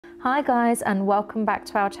Hi guys, and welcome back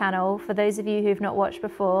to our channel. For those of you who've not watched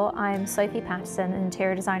before, I'm Sophie Patterson, an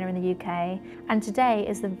interior designer in the UK, and today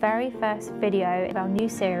is the very first video of our new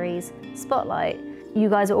series, Spotlight. You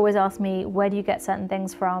guys always ask me, where do you get certain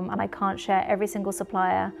things from? And I can't share every single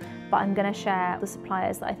supplier, but I'm gonna share the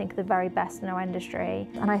suppliers that I think are the very best in our industry.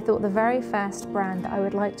 And I thought the very first brand that I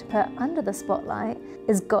would like to put under the spotlight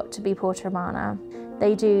has got to be Porta Romana.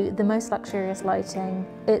 They do the most luxurious lighting.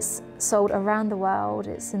 It's sold around the world.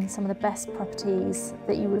 It's in some of the best properties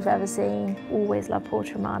that you would have ever seen. Always love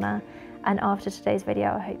Porta Romana. And after today's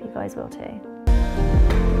video, I hope you guys will too.